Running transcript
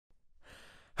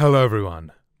Hello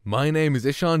everyone, my name is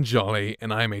Ishan Jolly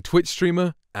and I am a Twitch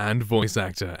streamer and voice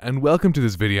actor, and welcome to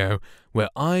this video where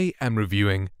I am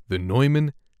reviewing the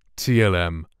Neumann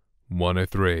TLM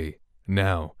 103.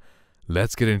 Now,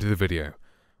 let's get into the video.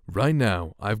 Right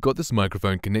now, I've got this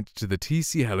microphone connected to the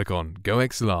TC Helicon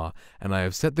GOXLR and I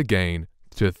have set the gain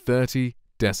to 30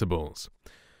 decibels.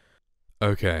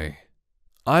 Okay,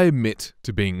 I admit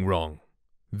to being wrong.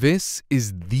 This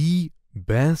is the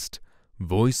best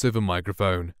voiceover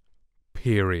microphone,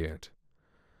 period.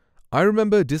 I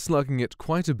remember disliking it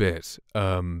quite a bit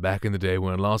back in the day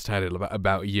when I last had it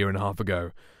about a year and a half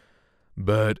ago.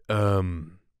 But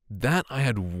that I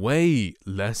had way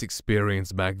less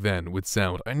experience back then with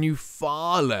sound. I knew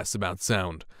far less about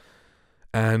sound.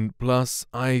 And plus,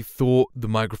 I thought the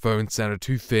microphone sounded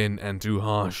too thin and too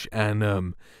harsh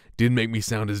and didn't make me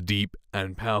sound as deep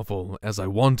and powerful as I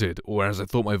wanted or as I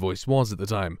thought my voice was at the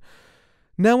time.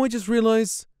 Now I just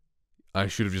realize I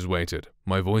should have just waited.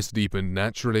 My voice deepened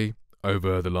naturally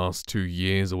over the last 2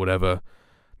 years or whatever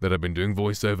that I've been doing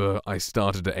voiceover. I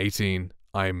started at 18.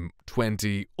 I'm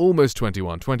 20, almost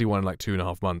 21 in like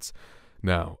 2.5 months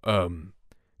now.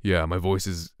 Yeah, my voice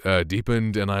is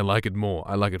deepened and I like it more.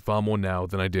 I like it far more now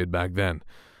than I did back then.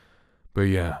 But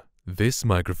yeah, this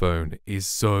microphone is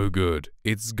so good.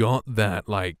 It's got that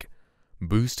like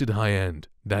boosted high end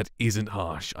that isn't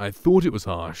harsh. I thought it was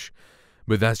harsh,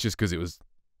 but that's just because it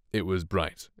was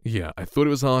bright. Yeah, I thought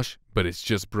it was harsh, but it's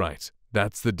just bright.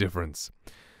 That's the difference.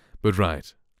 But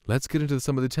right, let's get into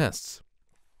some of the tests.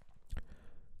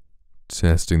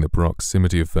 Testing the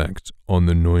proximity effect on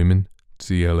the Neumann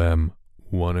TLM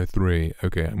 103.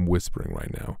 Okay, I'm whispering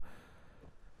right now.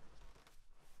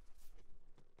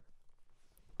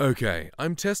 Okay,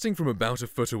 I'm testing from about a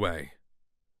foot away.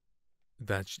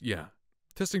 Yeah,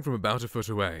 testing from about a foot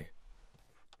away.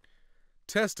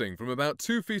 Testing from about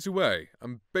 2 feet away.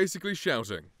 I'm basically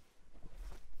shouting.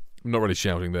 I'm not really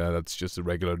shouting there, that's just a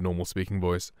regular, normal speaking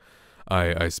voice.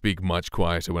 I speak much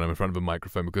quieter when I'm in front of a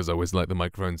microphone because I always like the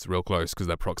microphones real close because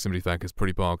that proximity factor is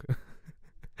pretty pog.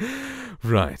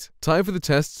 Right, time for the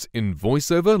tests in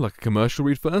voiceover, like a commercial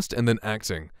read first, and then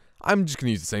acting. I'm just going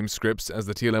to use the same scripts as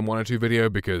the TLM 102 video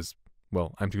because,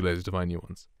 well, I'm too lazy to find new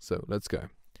ones. So, let's go.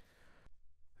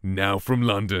 Now from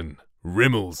London,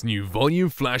 Rimmel's new Volume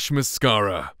Flash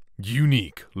Mascara.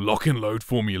 Unique lock and load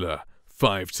formula.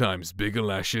 5 times bigger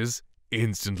lashes,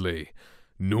 instantly.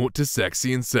 0 to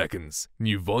sexy in seconds.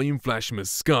 New Volume Flash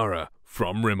Mascara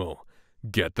from Rimmel.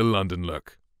 Get the London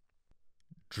look.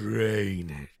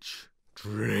 Drainage.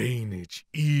 Drainage.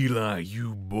 Eli,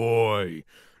 you boy.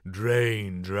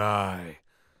 Drain dry.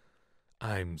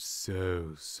 I'm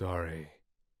so sorry.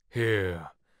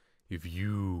 Here, if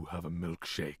you have a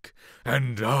milkshake,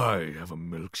 and I have a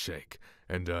milkshake,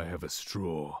 and I have a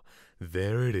straw,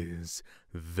 there it is.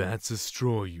 That's a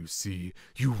straw, you see.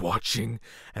 You watching?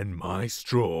 And my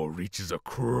straw reaches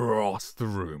across the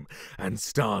room and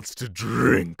starts to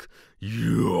drink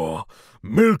your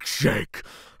milkshake.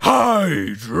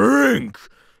 I drink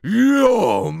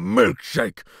your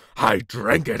milkshake. I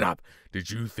drank it up. Did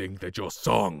you think that your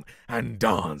song and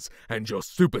dance and your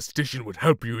superstition would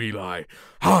help you, Eli?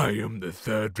 I am the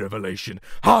third revelation.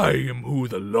 I am who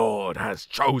the Lord has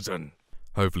chosen.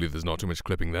 Hopefully there's not too much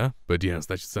clipping there, but yes,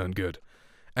 that should sound good.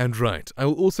 And right, I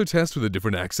will also test with a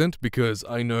different accent because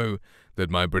I know that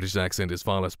my British accent is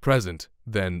far less present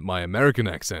than my American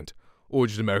accent, or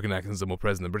just American accents are more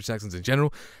present than British accents in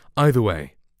general. Either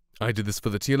way, I did this for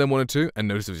the TLM 102 and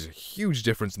noticed there was a huge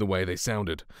difference in the way they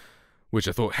sounded, which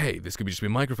I thought, hey, this could be just a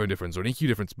microphone difference or an EQ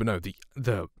difference, but no, the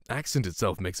accent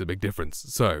itself makes a big difference.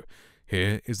 So,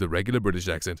 here is the regular British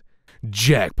accent.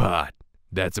 Jackpot!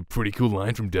 That's a pretty cool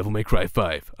line from Devil May Cry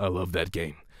 5. I love that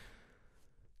game.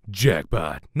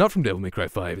 Jackpot. Not from Devil May Cry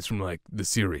 5, it's from, like, the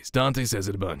series. Dante says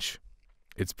it a bunch.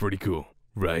 It's pretty cool,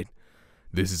 right?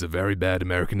 This is a very bad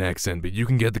American accent, but you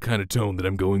can get the kind of tone that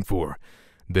I'm going for.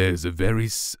 There's a very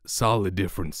solid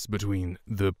difference between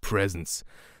the presence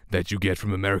that you get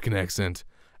from American accent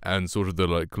and sort of the,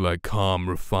 like calm,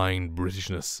 refined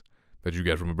Britishness that you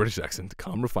get from a British accent.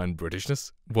 Calm, refined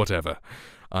Britishness? Whatever.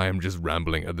 I am just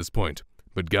rambling at this point.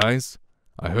 But guys,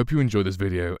 I hope you enjoyed this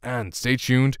video, and stay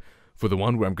tuned for the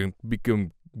one where I'm going to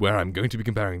be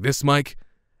comparing this mic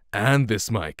and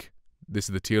this mic. This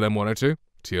is the TLM 102,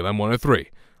 TLM 103.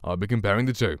 I'll be comparing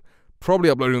the two. Probably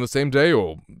uploading on the same day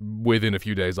or within a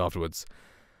few days afterwards.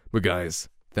 But guys,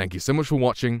 thank you so much for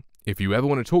watching. If you ever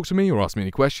want to talk to me or ask me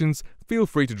any questions, feel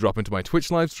free to drop into my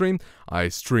Twitch live stream. I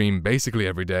stream basically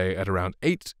every day at around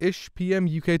 8-ish PM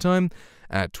UK time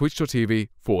at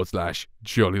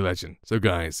twitch.tv/JollyLegend. So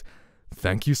guys,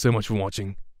 thank you so much for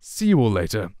watching. See you all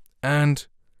later, and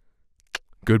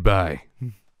goodbye.